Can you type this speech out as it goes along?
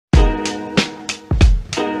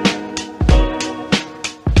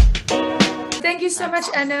Thank you so much,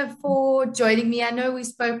 Anna, for joining me. I know we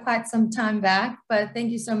spoke quite some time back, but thank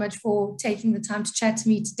you so much for taking the time to chat to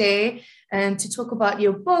me today and to talk about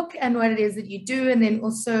your book and what it is that you do, and then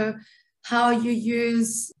also how you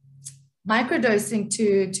use microdosing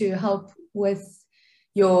to help with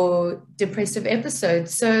your depressive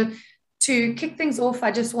episodes. So to kick things off,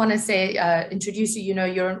 I just want to say, introduce you. You know,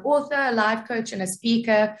 you're an author, a life coach, and a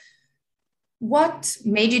speaker. What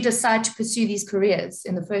made you decide to pursue these careers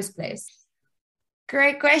in the first place?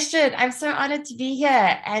 Great question. I'm so honored to be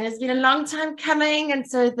here. And it's been a long time coming. And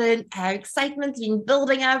so the excitement's been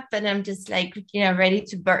building up and I'm just like, ready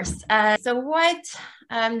to burst. So what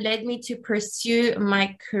led me to pursue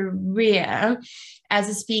my career as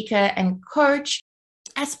a speaker and coach?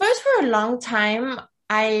 I suppose for a long time,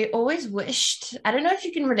 I always wished, I don't know if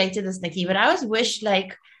you can relate to this, Nikki, but I always wished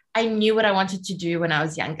like I knew what I wanted to do when I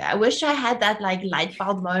was younger. I wish I had that like light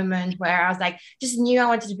bulb moment where I was like, just knew I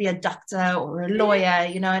wanted to be a doctor or a lawyer,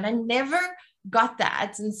 and I never got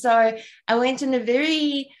that. And so I went in a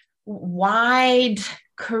very wide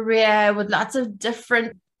career with lots of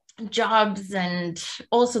different jobs and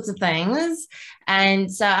all sorts of things.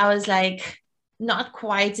 And so I was like, not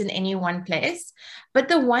quite in any one place. But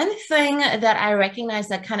the one thing that I recognized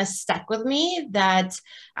that kind of stuck with me that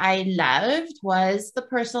I loved was the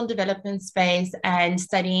personal development space and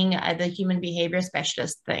studying the human behavior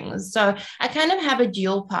specialist things. So I kind of have a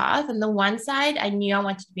dual path. On the one side, I knew I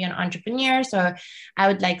wanted to be an entrepreneur. So I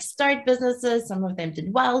would like start businesses. Some of them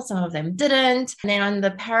did well, some of them didn't. And then on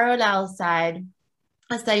the parallel side,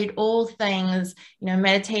 I studied all things,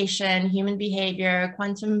 meditation, human behavior,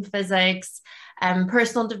 quantum physics,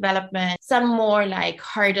 personal development, some more like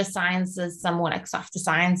harder sciences, some more like softer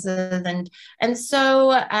sciences. And so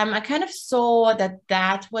I kind of saw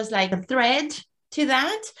that was like a thread to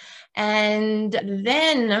that. And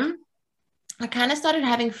then I kind of started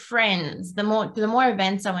having friends. The more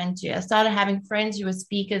events I went to, I started having friends who were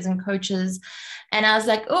speakers and coaches. And I was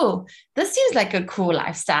like, oh, this seems like a cool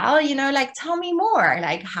lifestyle, like tell me more.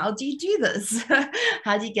 Like, how do you do this?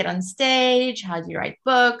 How do you get on stage? How do you write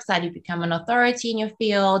books? How do you become an authority in your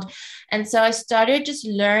field? And so I started just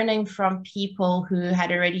learning from people who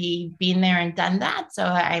had already been there and done that. So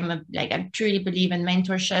I truly believe in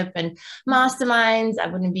mentorship and masterminds. I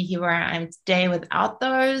wouldn't be here where I am today without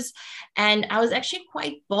those. And I was actually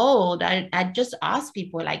quite bold. I just asked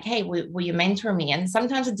people like, hey, will you mentor me? And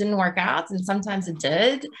sometimes it didn't work out and sometimes it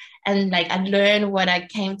did. And like I'd learn what I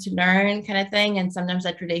came to learn kind of thing. And sometimes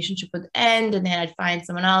that relationship would end and then I'd find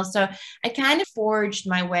someone else. So I kind of forged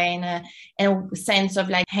my way in a sense of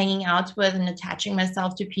like hanging out with and attaching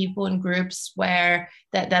myself to people and groups where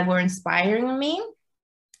that were inspiring me.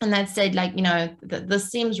 And that said, like, this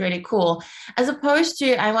seems really cool. As opposed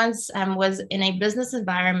to, I once was in a business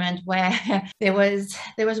environment where there was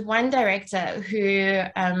one director who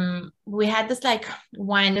we had this like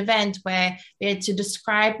one event where we had to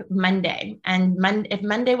describe Monday. And if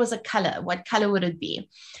Monday was a color, what color would it be?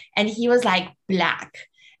 And he was like black.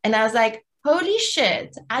 And I was like, holy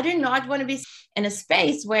shit, I do not want to be in a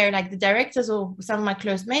space where like the directors or some of my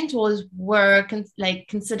close mentors were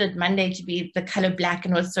considered Monday to be the color black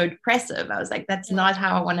and was so depressive. I was like, that's not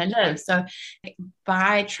how I want to live. So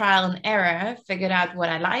by trial and error, figured out what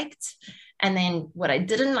I liked and then what I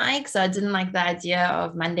didn't like. So I didn't like the idea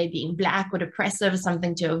of Monday being black or depressive,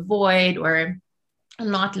 something to avoid or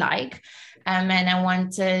not like. And I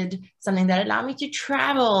wanted something that allowed me to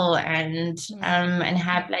travel and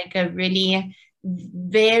have like a really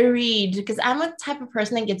varied, because I'm a type of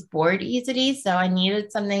person that gets bored easily. So I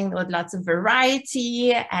needed something with lots of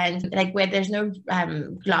variety and like where there's no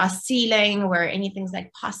glass ceiling, where anything's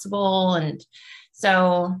like possible. And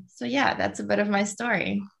so yeah, that's a bit of my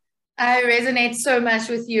story. I resonate so much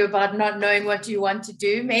with you about not knowing what you want to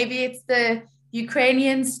do. Maybe it's the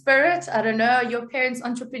Ukrainian spirit. I don't know. Your parents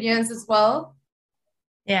entrepreneurs as well.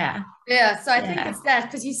 Yeah. Yeah. So I think it's that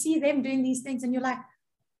because you see them doing these things and you're like,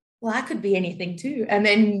 well, I could be anything too. And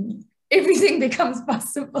then everything becomes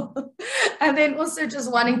possible. And then also just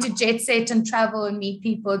wanting to jet set and travel and meet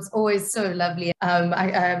people. It's always so lovely. I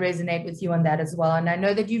resonate with you on that as well. And I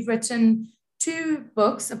know that you've written 2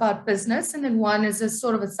 books about business and then one is a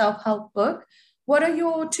sort of a self-help book. What are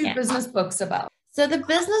your 2 business books about? So the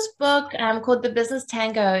business book called The Business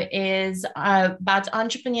Tango is about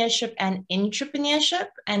entrepreneurship and intrapreneurship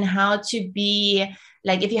and how to be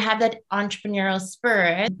like, if you have that entrepreneurial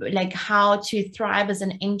spirit, like how to thrive as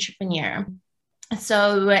an entrepreneur.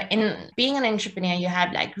 So in being an entrepreneur, you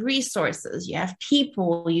have like resources, you have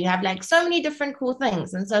people, you have like so many different cool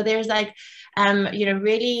things. And so there's like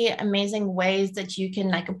really amazing ways that you can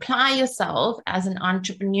like apply yourself as an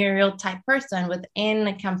entrepreneurial type person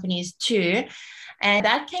within companies too. And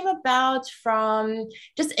that came about from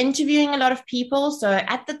just interviewing a lot of people. So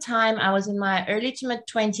at the time, I was in my early to mid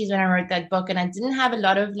 20s when I wrote that book, and I didn't have a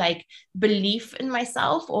lot of like belief in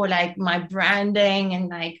myself or like my branding. And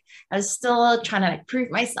like I was still trying to like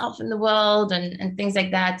prove myself in the world and things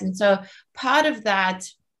like that. And so part of that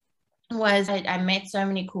was I met so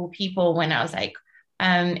many cool people when I was like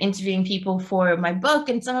interviewing people for my book,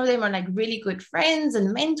 and some of them are like really good friends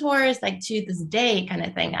and mentors, like to this day kind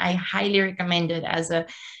of thing. I highly recommend it as an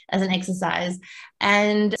exercise.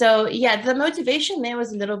 And so yeah, the motivation there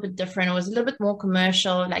was a little bit different. It was a little bit more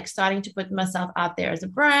commercial, like starting to put myself out there as a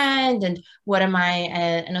brand and what am I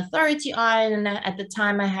an authority on. And at the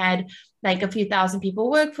time I had like a few thousand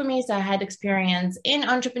people work for me. So I had experience in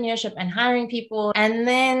entrepreneurship and hiring people. And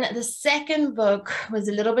then the second book was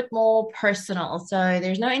a little bit more personal. So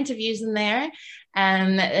there's no interviews in there.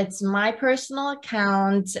 It's my personal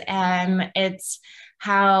account. It's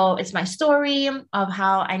my story of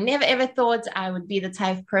how I never ever thought I would be the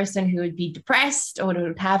type of person who would be depressed or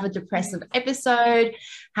would have a depressive episode,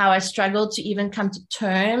 how I struggled to even come to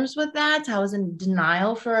terms with that. I was in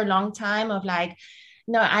denial for a long time of like,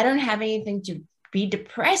 no, I don't have anything to be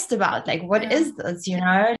depressed about. Like, what is this?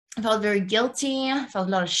 I felt very guilty. I felt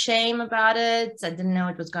a lot of shame about it. I didn't know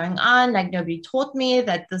what was going on. Like, nobody taught me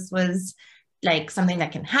that this was like something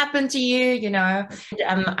that can happen to you.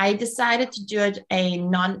 I decided to do it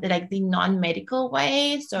the non-medical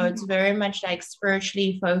way. So it's very much like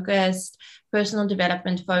spiritually focused, personal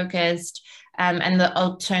development focused, and the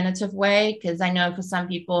alternative way, because I know for some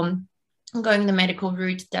people going the medical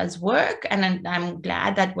route does work, and I'm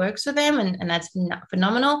glad that works for them, and that's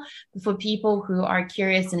phenomenal. But for people who are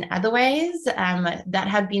curious in other ways that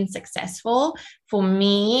have been successful for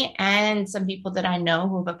me and some people that I know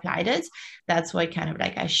who've applied it, that's what kind of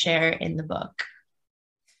like I share in the book.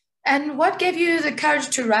 And what gave you the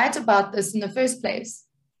courage to write about this in the first place?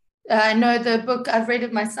 I know the book, I've read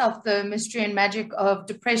it myself, The Mystery and Magic of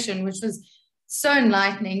Depression, which was so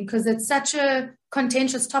enlightening because it's such a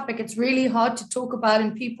contentious topic. It's really hard to talk about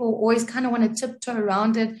and people always kind of want to tiptoe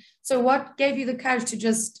around it. So what gave you the courage to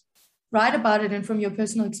just write about it and from your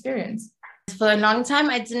personal experience? For a long time,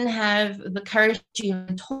 I didn't have the courage to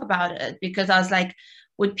even talk about it because I was like,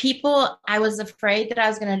 with people, I was afraid that I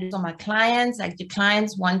was going to lose all my clients. Like, do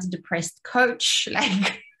clients want a depressed coach?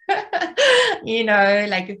 Like,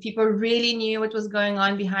 like if people really knew what was going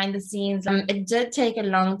on behind the scenes. It did take a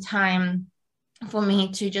long time for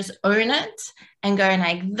me to just own it and go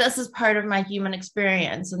like, this is part of my human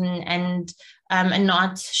experience, and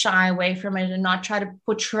not shy away from it and not try to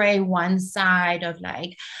portray one side of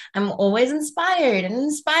like, I'm always inspired and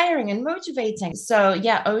inspiring and motivating. So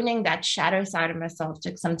yeah, owning that shadow side of myself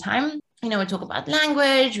took some time. We'll talk about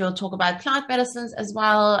language, we'll talk about plant medicines as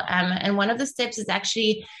well. And one of the steps is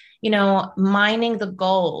actually mining the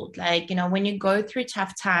gold. Like, when you go through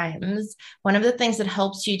tough times, one of the things that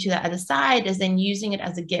helps you to the other side is then using it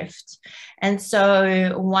as a gift. And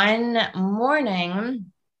so one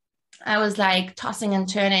morning, I was like tossing and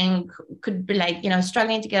turning, could be like,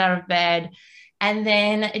 struggling to get out of bed. And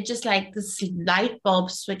then it just like this light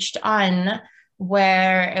bulb switched on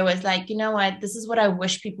where it was like, you know what, this is what I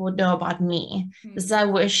wish people would know about me. This is the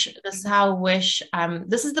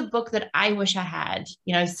book that I wish I had,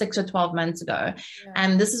 6 or 12 months ago. Yeah.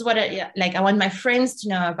 And this is what I want my friends to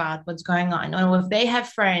know about what's going on. Or if they have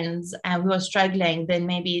friends who are struggling, then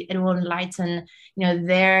maybe it will enlighten,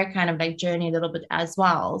 their kind of like journey a little bit as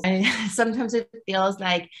well. And sometimes it feels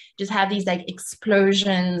like just have these like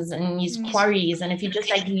explosions and these quarries. And if you just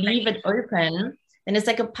like leave it open, then it's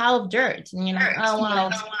like a pile of dirt and you're like, oh, wow,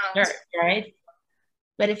 it's dirt, right?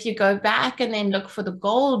 But if you go back and then look for the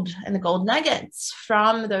gold and the gold nuggets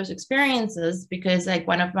from those experiences, because like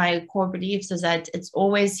one of my core beliefs is that it's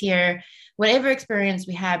always here, whatever experience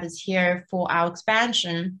we have is here for our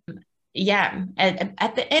expansion. Yeah.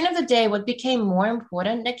 At the end of the day, what became more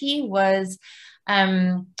important, Nikki, was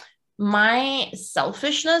my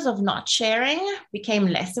selfishness of not sharing became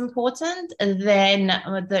less important than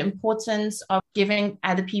the importance of giving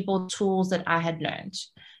other people tools that I had learned.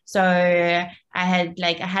 So I had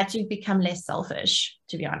to become less selfish,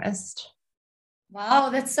 to be honest. Wow,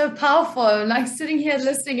 that's so powerful. Like sitting here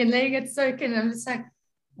listening and letting it soak in. I'm just like,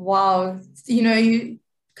 wow, you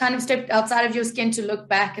kind of stepped outside of your skin to look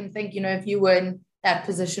back and think, if you were in that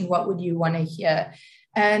position, what would you want to hear?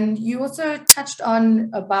 And you also touched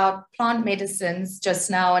on about plant medicines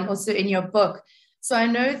just now and also in your book. So I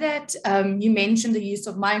know that you mentioned the use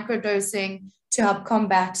of microdosing to help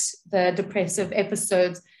combat the depressive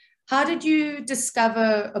episodes. How did you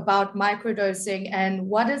discover about microdosing, and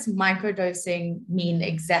what does microdosing mean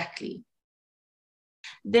exactly?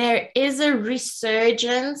 There is a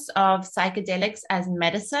resurgence of psychedelics as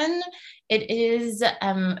medicine. It is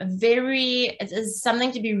it is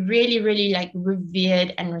something to be really, really like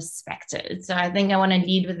revered and respected. So I think I want to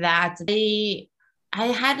lead with that. I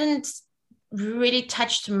hadn't really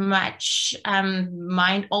touched much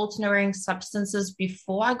mind altering substances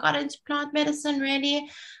before I got into plant medicine, really.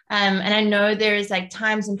 And I know there's like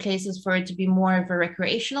times and places for it to be more of a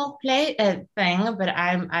recreational thing, but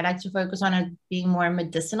I like to focus on it being more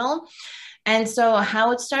medicinal. And so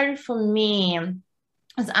how it started for me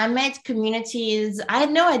was I met communities. I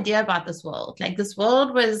had no idea about this world. Like this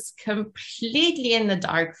world was completely in the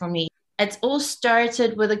dark for me. It all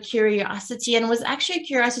started with a curiosity, and was actually a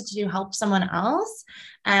curiosity to help someone else.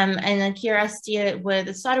 And a curiosity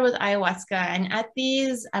it started with ayahuasca. And at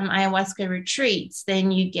these ayahuasca retreats,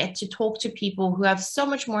 then you get to talk to people who have so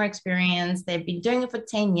much more experience. They've been doing it for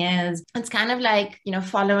 10 years. It's kind of like,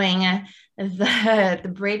 following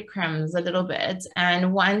the breadcrumbs a little bit.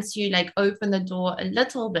 And once you like open the door a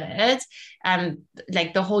little bit,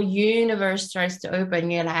 like the whole universe starts to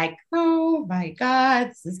open. You're like, oh my God,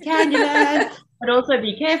 this is Candyland. But also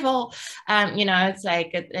be careful. It's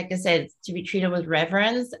like I said, to be treated with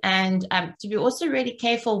reverence, and to be also really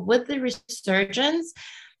careful with the resurgence.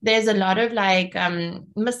 There's a lot of like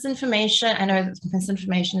misinformation. I know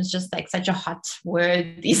misinformation is just like such a hot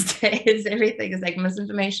word these days. Everything is like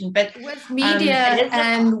misinformation. But with media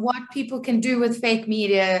and what people can do with fake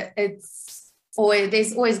media, there's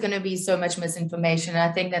always going to be so much misinformation.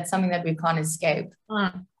 I think that's something that we can't escape.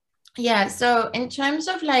 Yeah, so in terms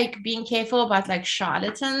of like being careful about like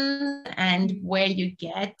charlatans and where you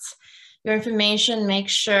get your information, make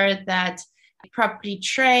sure that properly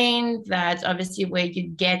trained, that obviously where you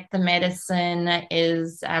get the medicine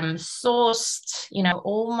is sourced.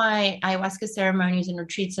 All my ayahuasca ceremonies and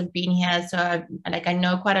retreats have been here, so I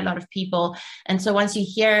know quite a lot of people. And so once you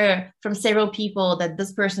hear from several people that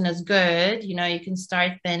this person is good, you can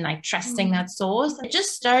start then like trusting that source. It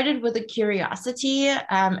just started with a curiosity.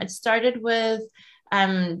 It started with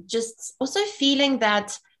just also feeling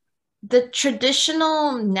that the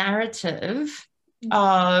traditional narrative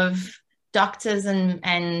of doctors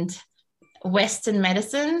and Western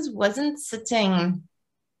medicines wasn't sitting.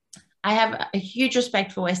 I have a huge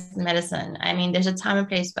respect for Western medicine. I mean, there's a time and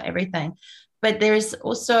place for everything. But there's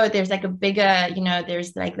like a bigger,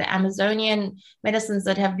 there's like the Amazonian medicines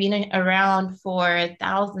that have been around for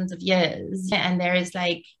thousands of years. And there's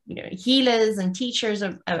like, healers and teachers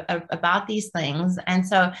about these things. And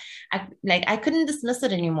so I couldn't dismiss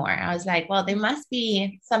it anymore. I was like, well, there must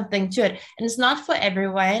be something to it. And it's not for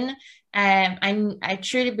everyone. I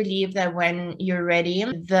truly believe that when you're ready,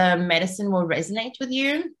 the medicine will resonate with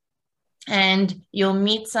you. And you'll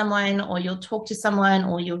meet someone, or you'll talk to someone,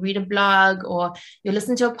 or you'll read a blog, or you'll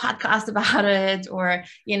listen to a podcast about it, or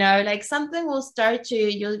like something will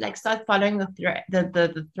you'll like start following the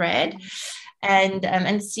thread,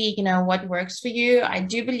 and see what works for you. I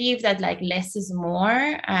do believe that like less is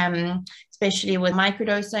more, especially with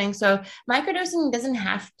microdosing. So microdosing doesn't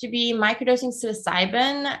have to be microdosing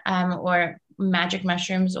psilocybin or magic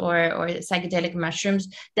mushrooms or psychedelic mushrooms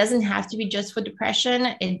doesn't have to be just for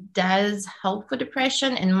depression. It does help for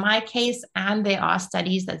depression in my case, and there are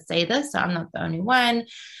studies that say this, so I'm not the only one.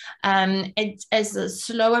 It is a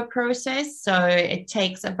slower process, so it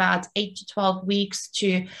takes about 8 to 12 weeks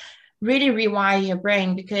to really rewire your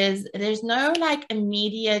brain, because there's no like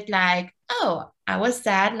immediate like, oh, I was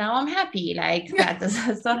sad, now I'm happy. Like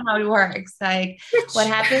that's not how it works. Like what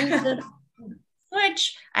happens is,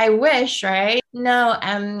 which I wish, right? No,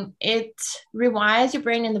 it rewires your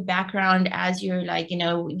brain in the background as you're like,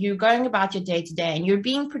 you're going about your day to day and you're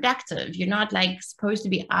being productive. You're not like supposed to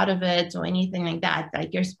be out of it or anything like that.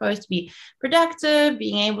 Like you're supposed to be productive,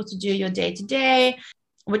 being able to do your day to day,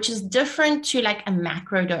 which is different to like a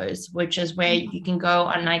macro dose, which is where you can go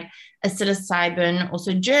on like a psilocybin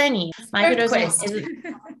also journey. Microdosing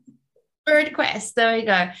is Third quest. There we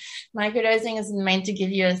go. Microdosing is meant to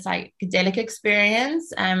give you a psychedelic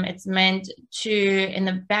experience. It's meant to, in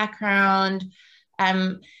the background,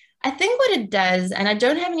 I think what it does, and I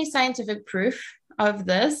don't have any scientific proof of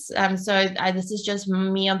this, this is just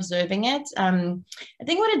me observing it. I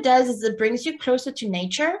think what it does is it brings you closer to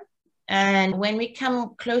nature. And when we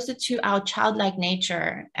come closer to our childlike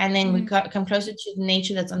nature, and then we come closer to the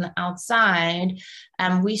nature that's on the outside,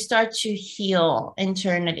 we start to heal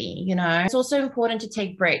internally. It's also important to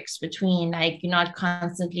take breaks between, like, you're not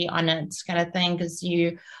constantly on it kind of thing, because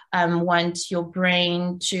you want your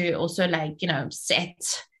brain to also like,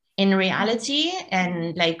 set in reality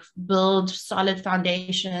and like build solid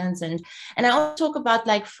foundations. And I also talk about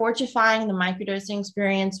like fortifying the microdosing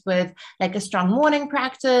experience with like a strong morning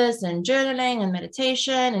practice and journaling and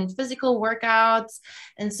meditation and physical workouts.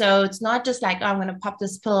 And so it's not just like, oh, I'm going to pop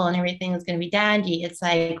this pill and everything is going to be dandy. It's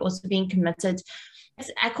like also being committed.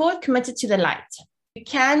 I call it committed to the light. You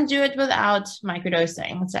can do it without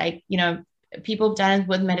microdosing. It's like, you know, people have done it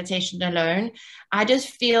with meditation alone. I just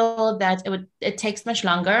feel that it takes much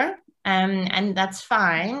longer, and that's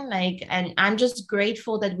fine. Like, and I'm just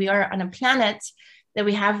grateful that we are on a planet that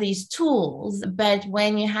we have these tools. But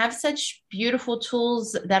when you have such beautiful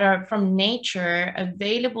tools that are from nature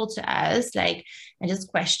available to us, like, I just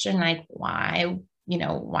question like why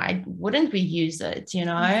wouldn't we use it? You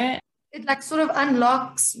know, it like sort of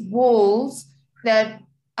unlocks walls that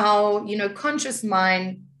our conscious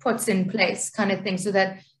mind puts in place, kind of thing, so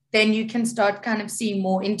that then you can start kind of seeing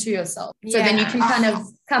more into yourself. So then you can kind of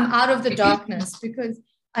come out of the darkness. Because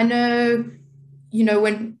I know,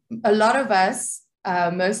 when a lot of us,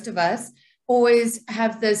 most of us, always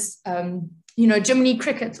have this Jiminy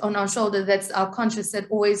Cricket on our shoulder, that's our conscious, that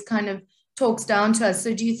always kind of talks down to us.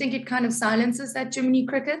 So do you think it kind of silences that Jiminy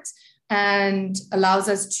Cricket and allows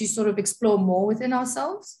us to sort of explore more within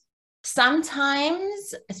ourselves?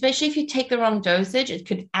 Sometimes, especially if you take the wrong dosage, it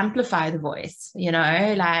could amplify the voice,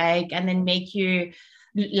 like, and then make you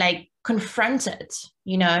like confront it.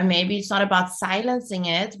 Maybe it's not about silencing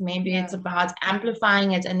it. Maybe it's about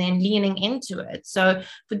amplifying it and then leaning into it. So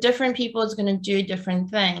for different people, it's going to do different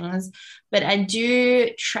things. But I do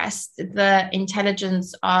trust the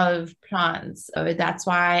intelligence of plants. So that's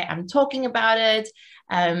why I'm talking about it.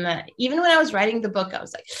 Even when I was writing the book, I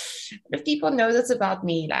was like, what if people know this about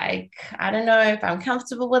me? Like, I don't know if I'm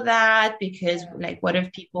comfortable with that, because like, what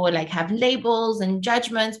if people like have labels and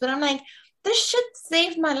judgments? But I'm like, this shit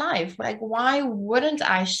saved my life. Like, why wouldn't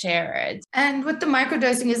I share it? And with the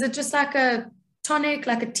microdosing, is it just like a tonic,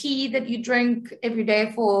 like a tea that you drink every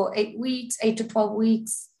day for 8 weeks, 8 to 12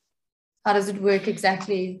 weeks? How does it work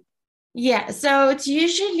exactly? Yeah, so it's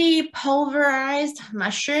usually pulverized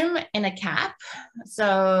mushroom in a cap.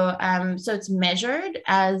 So it's measured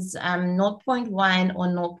as 0.1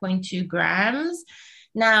 or 0.2 grams.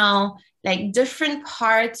 Now, like, different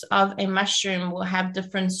parts of a mushroom will have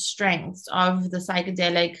different strengths of the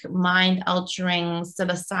psychedelic mind-altering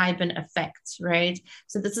psilocybin effect, right?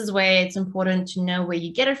 So this is where it's important to know where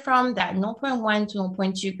you get it from. That 0.1 to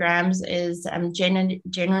 0.2 grams is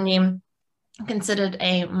generally considered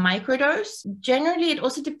a microdose. Generally, it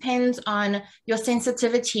also depends on your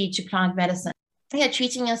sensitivity to plant medicine. Yeah,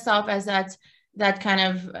 treating yourself as that kind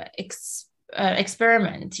of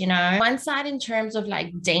experiment. One side, in terms of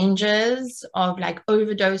like dangers of like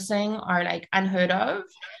overdosing, are like unheard of.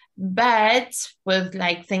 But with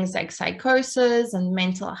like things like psychosis and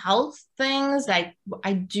mental health things, like,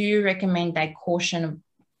 I do recommend like caution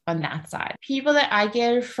on that side. People that I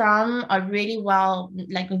get it from are really well,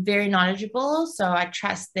 like, very knowledgeable. So I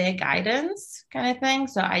trust their guidance, kind of thing.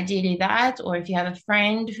 So ideally that, or if you have a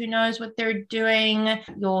friend who knows what they're doing,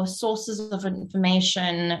 your sources of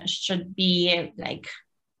information should be like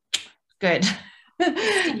good.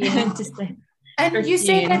 And you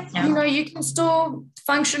say that, you can still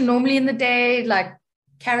function normally in the day, like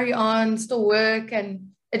carry on, still work,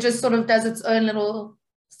 and it just sort of does its own little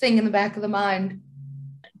thing in the back of the mind.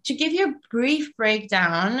 To give you a brief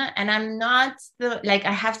breakdown, and I'm not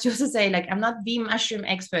I have to also say, like, I'm not the mushroom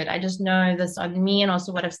expert. I just know this on me and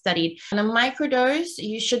also what I've studied. On a microdose,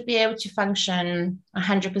 you should be able to function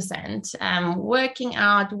 100%. Working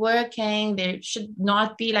out, working, there should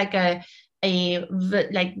not be like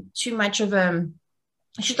like too much of a,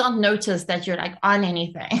 you should not notice that you're like on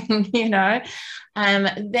anything,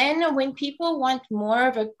 Then when people want more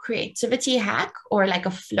of a creativity hack or like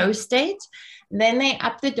a flow state, then they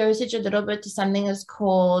up the dosage a little bit to something that's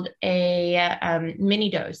called a mini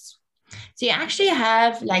dose. So you actually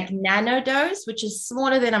have like nano dose, which is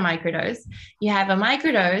smaller than a microdose. You have a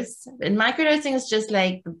microdose, and microdosing is just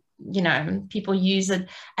like, people use it.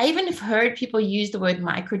 I even have heard people use the word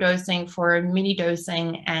microdosing for mini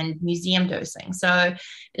dosing and museum dosing. So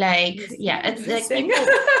like, yeah, it's like people...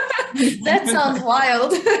 That sounds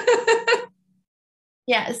wild.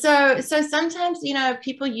 Yeah. So sometimes,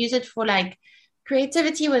 people use it for like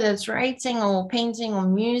creativity, whether it's writing or painting or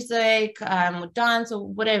music, or dance or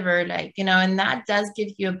whatever, like, and that does give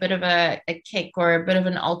you a bit of a kick or a bit of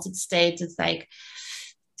an altered state. It's like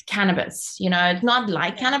cannabis, it's not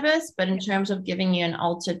like cannabis, but in terms of giving you an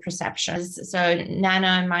altered perception. So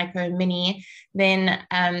nano, micro, mini, then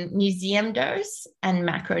museum dose and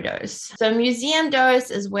macro dose. So museum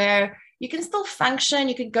dose is where you can still function.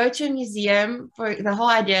 You could go to a museum. For the whole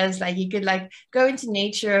idea is like you could like go into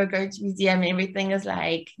nature, go to museum, and everything is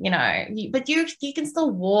like, but you can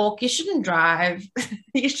still walk. You shouldn't drive.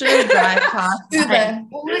 You shouldn't drive past Uber,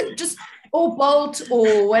 or Bolt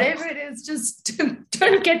or whatever it is, just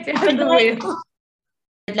don't get behind the wheel.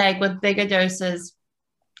 Like with bigger doses,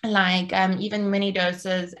 like even mini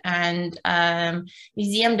doses and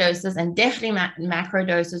museum doses, and definitely macro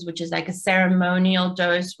doses, which is like a ceremonial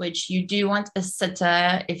dose, which you do want a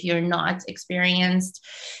sitter if you're not experienced.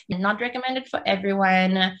 Not recommended for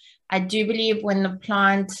everyone. I do believe when the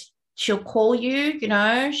plant, she'll call you,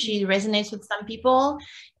 she resonates with some people.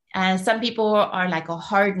 And some people are like a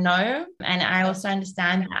hard no, and I also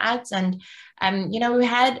understand that. And I've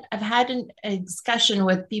had a discussion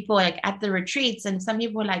with people like at the retreats, and some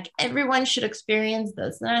people are like, everyone should experience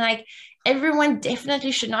this, and I'm like, everyone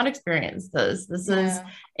definitely should not experience this.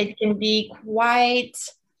 It can be quite,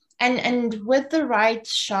 and with the right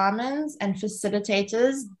shamans and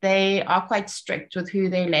facilitators, they are quite strict with who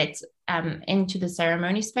they let into the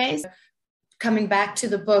ceremony space. Coming back to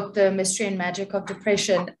the book, The Mystery and Magic of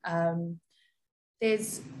Depression,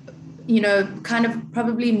 there's, kind of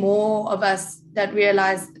probably more of us that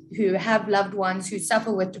realize who have loved ones who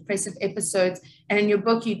suffer with depressive episodes. And in your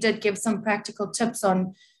book, you did give some practical tips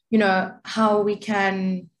on, how we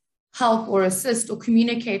can help or assist or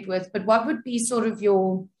communicate with. But what would be sort of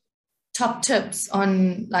your top tips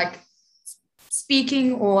on like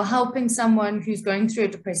speaking or helping someone who's going through a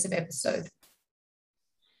depressive episode?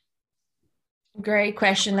 Great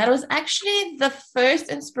question. That was actually the first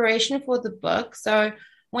inspiration for the book. So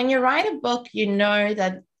when you write a book, you know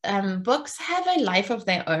that books have a life of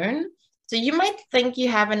their own. So you might think you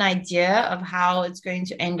have an idea of how it's going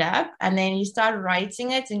to end up, and then you start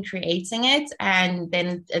writing it and creating it, and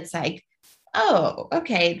then it's like, oh,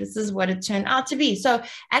 okay, this is what it turned out to be. So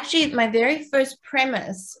actually, my very first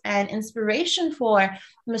premise and inspiration for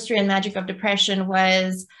Mystery and Magic of Depression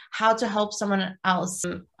was how to help someone else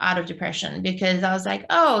out of depression, because I was like,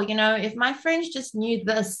 oh, if my friends just knew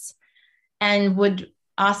this and would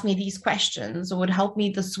ask me these questions or would help me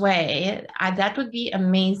this way, that would be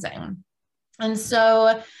amazing. And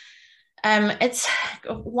so it's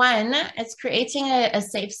creating a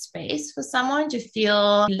safe space for someone to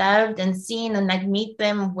feel loved and seen, and like meet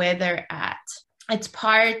them where they're at. It's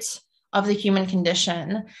part of the human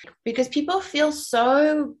condition, because people feel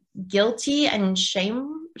so guilty and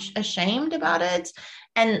ashamed about it,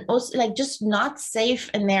 and also like just not safe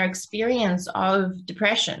in their experience of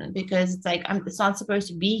depression, because it's like, it's not supposed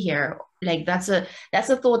to be here. Like that's a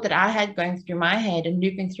thought that I had going through my head and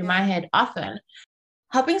looping through my head often.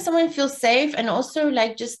 Helping someone feel safe, and also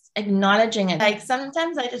like just acknowledging it. Like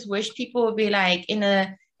sometimes I just wish people would be like, in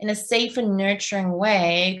a safe and nurturing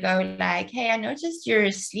way, go like, hey, I noticed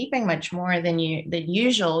you're sleeping much more than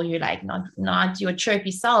usual. You're like not your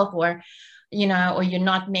chirpy self, or or you're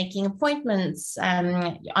not making appointments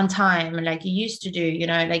on time like you used to do.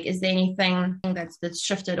 Like, is there anything that's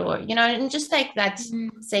shifted, or and just like that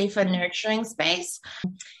safe and nurturing space.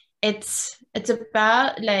 It's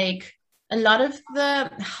about like, a lot of the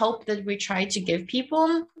help that we try to give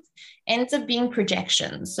people ends up being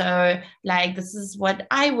projection. So like, this is what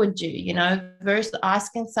I would do, versus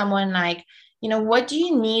asking someone like, what do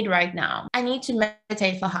you need right now? I need to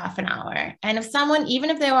meditate for half an hour. And if someone,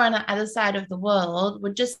 even if they were on the other side of the world,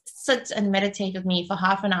 would just sit and meditate with me for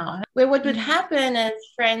half an hour, where what would happen is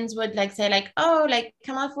friends would like say like, oh, like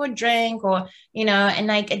come out for a drink, or, and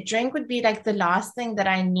like a drink would be like the last thing that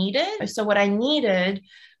I needed. So what I needed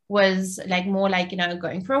was like more like,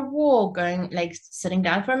 going for a walk, like sitting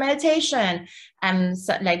down for a meditation,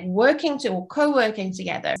 so like working or co-working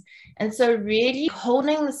together. And so really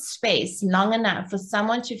holding the space long enough for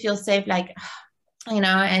someone to feel safe, like,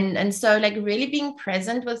 and so like really being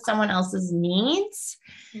present with someone else's needs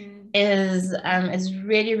is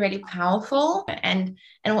really, really powerful. And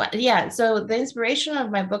so the inspiration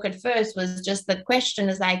of my book at first was just the question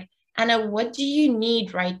is like, Anna, what do you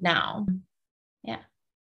need right now? Yeah.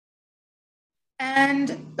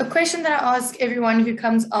 And a question that I ask everyone who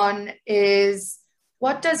comes on is,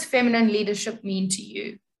 what does feminine leadership mean to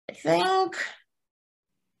you? I think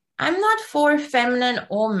I'm not for feminine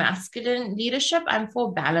or masculine leadership. I'm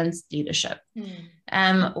for balanced leadership.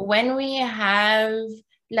 When we have,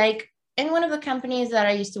 like, in one of the companies that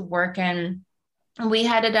I used to work in, we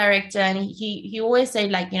had a director, and he always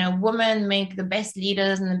said, like, women make the best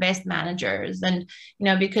leaders and the best managers, and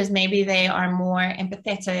because maybe they are more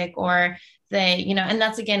empathetic, or they, and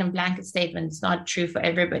that's again a blanket statement, it's not true for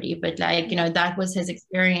everybody, but like, that was his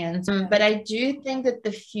experience. But I do think that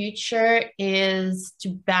the future is to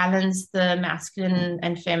balance the masculine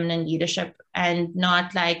and feminine leadership, and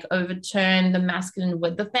not like overturn the masculine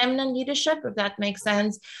with the feminine leadership, if that makes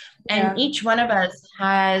sense. And each one of us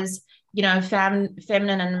has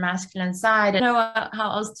feminine and masculine side. I don't know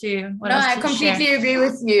how else to. No, I completely agree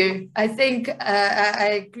with you. I think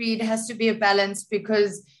I agree. It has to be a balance,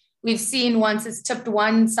 because we've seen once it's tipped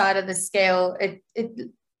one side of the scale,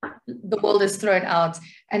 the world is thrown out.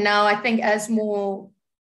 And now I think as more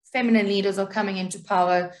feminine leaders are coming into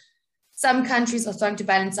power, some countries are starting to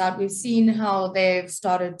balance out. We've seen how they've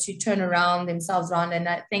started to turn around themselves around, and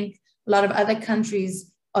I think a lot of other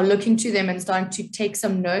countries are looking to them and starting to take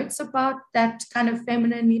some notes about that kind of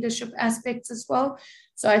feminine leadership aspects as well.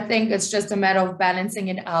 So I think it's just a matter of balancing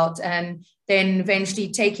it out, and then eventually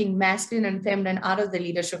taking masculine and feminine out of the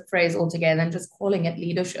leadership phrase altogether and just calling it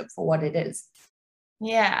leadership for what it is.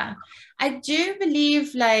 Yeah, I do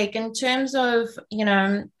believe, like, in terms of,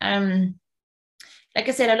 like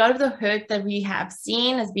I said, a lot of the hurt that we have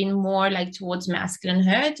seen has been more like towards masculine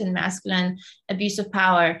hurt and masculine abuse of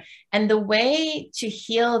power. And the way to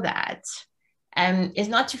heal that is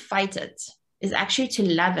not to fight it, is actually to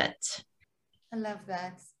love it. I love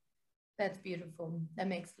that. That's beautiful. That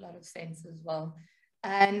makes a lot of sense as well.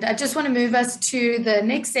 And I just want to move us to the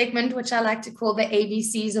next segment, which I like to call the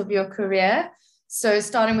ABCs of your career. So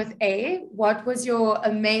starting with A, what was your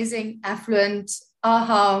amazing, affluent,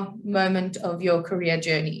 aha moment of your career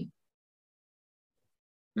journey?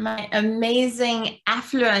 My amazing,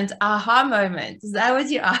 affluent aha moment. Is that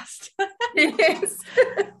what you asked? Yes.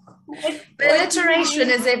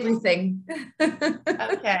 Alliteration is everything.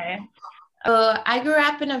 Okay. I grew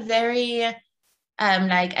up in a very,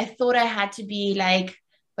 like, I thought I had to be like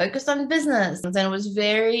focused on business, and it was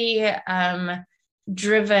very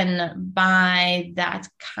driven by that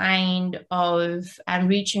kind of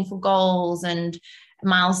reaching for goals and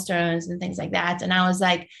milestones and things like that. And I was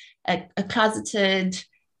like a closeted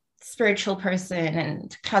spiritual person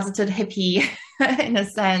and closeted hippie in a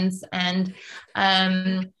sense, and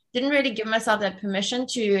didn't really give myself that permission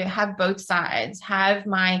to have both sides, have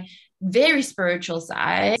my very spiritual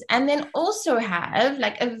side, and then also have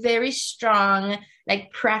like a very strong,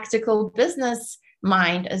 like, practical business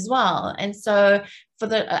mind as well. And so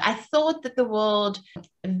I thought that the world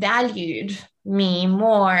valued me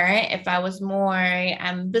more if I was more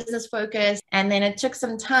business focused. And then it took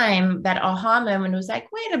some time. That aha moment was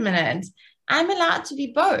like, wait a minute, I'm allowed to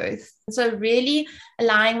be both. So really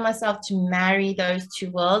allowing myself to marry those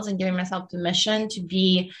two worlds and giving myself permission to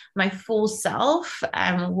be my full self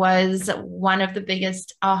was one of the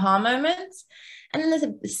biggest aha moments. And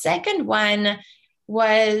then the second one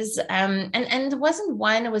was, and it wasn't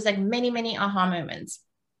one, it was like many aha moments,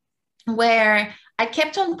 where I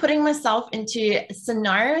kept on putting myself into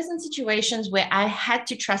scenarios and situations where I had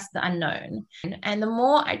to trust the unknown. And the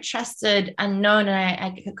more I trusted unknown, and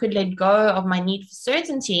I could let go of my need for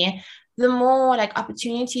certainty, the more like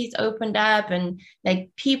opportunities opened up, and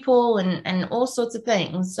like people and all sorts of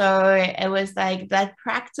things. So it was like that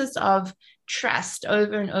practice of trust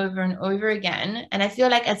over and over and over again. And I feel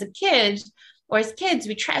like as a kid, or as kids,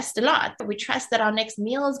 we trust a lot. We trust that our next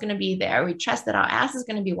meal is going to be there. We trust that our ass is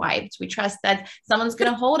going to be wiped. We trust that someone's going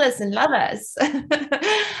to hold us and love us.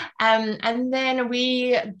 And then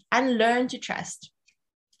we unlearn to trust.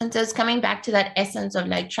 And so it's coming back to that essence of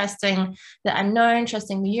like trusting the unknown,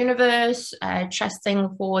 trusting the universe,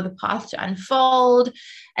 trusting for the path to unfold,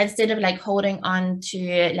 instead of like holding on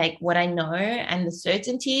to like what I know and the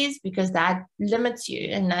certainties, because that limits you,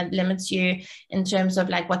 and that limits you in terms of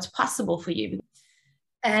like what's possible for you.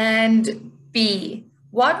 And B,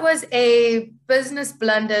 what was a business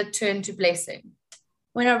blunder turned to blessing?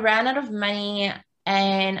 When I ran out of money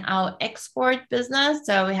in our export business.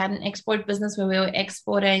 So we had an export business where we were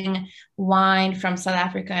exporting wine from South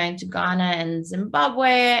Africa into Ghana and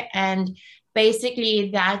Zimbabwe. And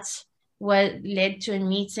basically that's what led to a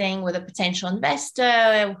meeting with a potential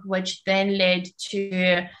investor, which then led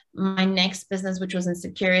to my next business, which was in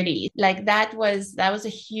security. Like that was a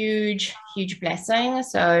huge blessing.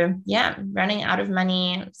 So yeah, running out of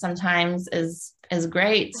money sometimes is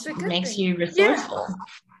great. It makes you resourceful.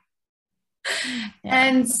 Yeah.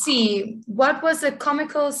 And C, what was a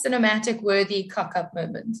comical, cinematic, worthy cock-up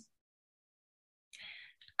moment?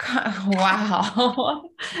 Wow.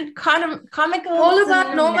 Comical All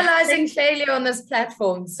about to normalizing failure on this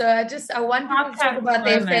platform. So I want people to talk pop-up about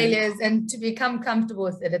their moment. failures and to become comfortable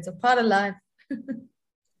with it. It's a part of life.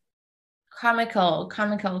 Comical.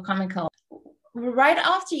 Right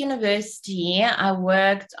after university, I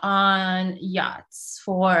worked on yachts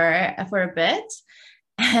for a bit.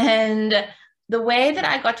 And the way that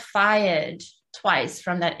I got fired twice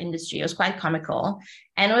from that industry was quite comical.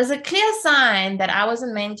 And it was a clear sign that I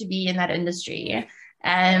wasn't meant to be in that industry.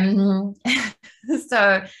 Um,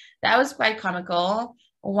 so that was quite comical.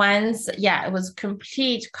 Once, yeah, it was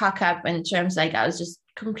complete cock up in terms like I was just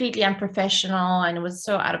completely unprofessional and it was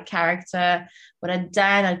so out of character. What I'd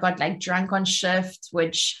done, I got like drunk on shift,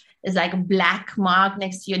 which is like a black mark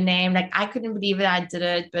next to your name. Like I couldn't believe it. I did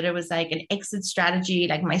it, but it was like an exit strategy.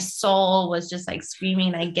 Like my soul was just like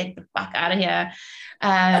screaming, like, get the fuck out of here.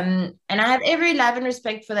 And I have every love and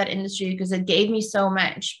respect for that industry because it gave me so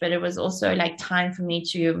much, but it was also like time for me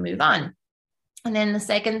to move on. And then the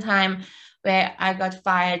second time where I got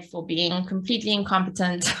fired for being completely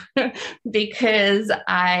incompetent because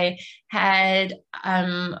I had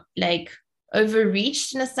like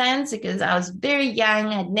overreached in a sense because I was very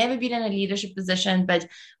young, had never been in a leadership position, but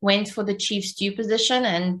went for the chief stew position.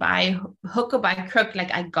 And by hook or by crook,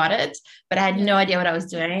 like I got it, but I had no idea what I was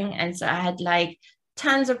doing. And so I had like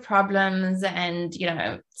tons of problems. And,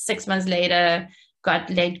 6 months later, got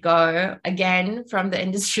let go again from the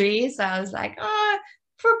industry. So I was like,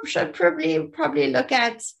 should probably look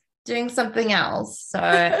at doing something else. So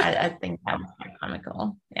I think that was quite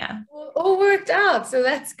comical. Yeah. All worked out. So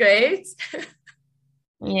that's great.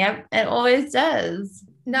 Yep, it always does.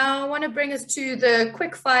 Now I want to bring us to the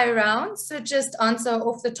quick fire round. So just answer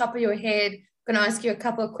off the top of your head. I'm going to ask you a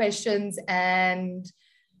couple of questions and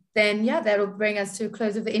then, yeah, that'll bring us to a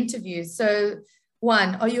close of the interview. So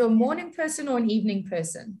one, are you a morning person or an evening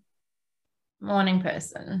person? Morning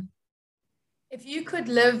person. If you could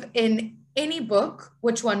live in any book,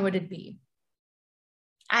 which one would it be?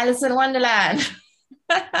 Alice in Wonderland.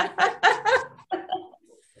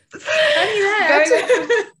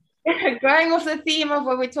 Going off the theme of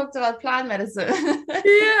what we talked about, plant medicine.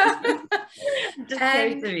 Yeah. Just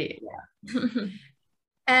totally. Yeah.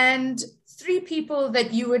 And 3 people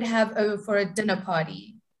that you would have over for a dinner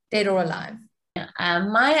party, dead or alive.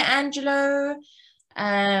 Maya Angelou,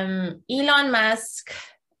 Elon Musk,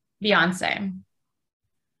 Beyonce.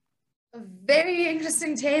 A very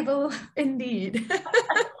interesting table indeed.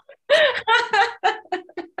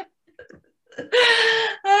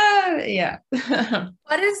 Yeah.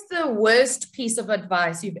 What is the worst piece of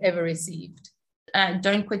advice you've ever received?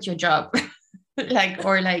 Don't quit your job.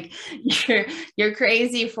 You're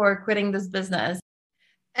crazy for quitting this business.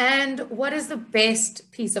 And what is the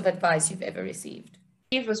best piece of advice you've ever received?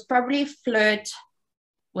 It was probably flirt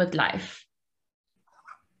with life.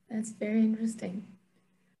 That's very interesting.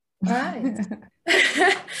 All right.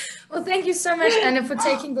 Well, thank you so much, Anna, for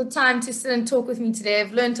taking the time to sit and talk with me today.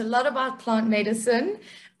 I've learned a lot about plant medicine,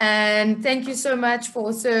 and thank you so much for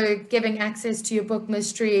also giving access to your book,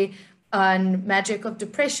 Mystery on Magic of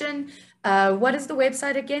Depression. What is the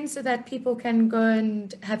website again so that people can go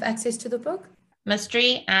and have access to the book?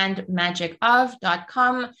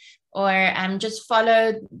 mysteryandmagicof.com, or just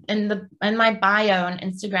follow in my bio on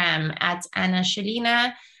Instagram at Anna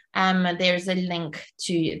Shilina. There's a link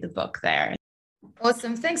to the book there.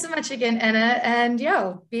 Awesome. Thanks so much again, Anna. And yeah,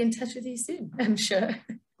 I'll be in touch with you soon, I'm sure.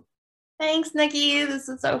 Thanks, Nikki. This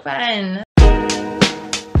is so fun.